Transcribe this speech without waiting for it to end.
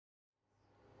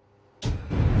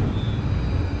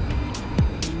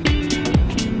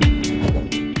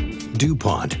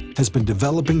DuPont has been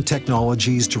developing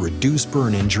technologies to reduce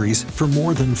burn injuries for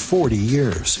more than 40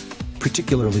 years.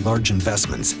 Particularly large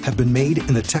investments have been made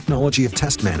in the technology of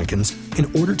test mannequins in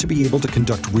order to be able to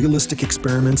conduct realistic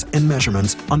experiments and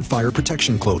measurements on fire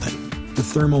protection clothing. The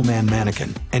Thermo-Man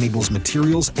mannequin enables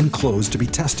materials and clothes to be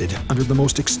tested under the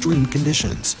most extreme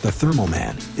conditions. The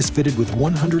Thermo-Man is fitted with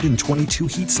 122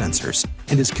 heat sensors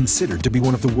and is considered to be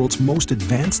one of the world's most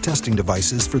advanced testing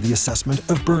devices for the assessment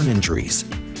of burn injuries.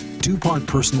 DuPont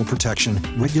Personal Protection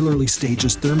regularly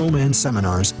stages Thermo-Man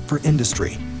seminars for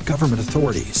industry, government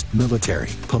authorities, military,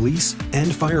 police,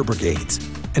 and fire brigades.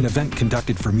 An event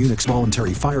conducted for Munich's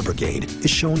Voluntary Fire Brigade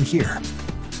is shown here.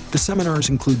 The seminars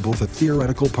include both a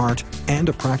theoretical part and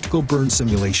a practical burn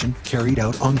simulation carried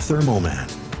out on Thermo-Man.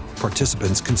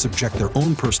 Participants can subject their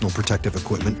own personal protective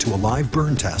equipment to a live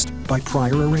burn test by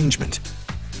prior arrangement.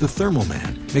 The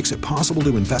Thermo-Man makes it possible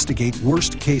to investigate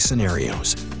worst-case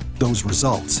scenarios. Those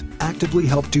results actively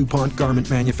help DuPont garment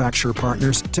manufacturer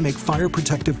partners to make fire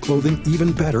protective clothing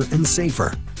even better and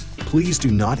safer. Please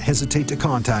do not hesitate to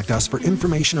contact us for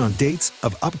information on dates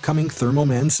of upcoming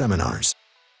Thermo-Man seminars.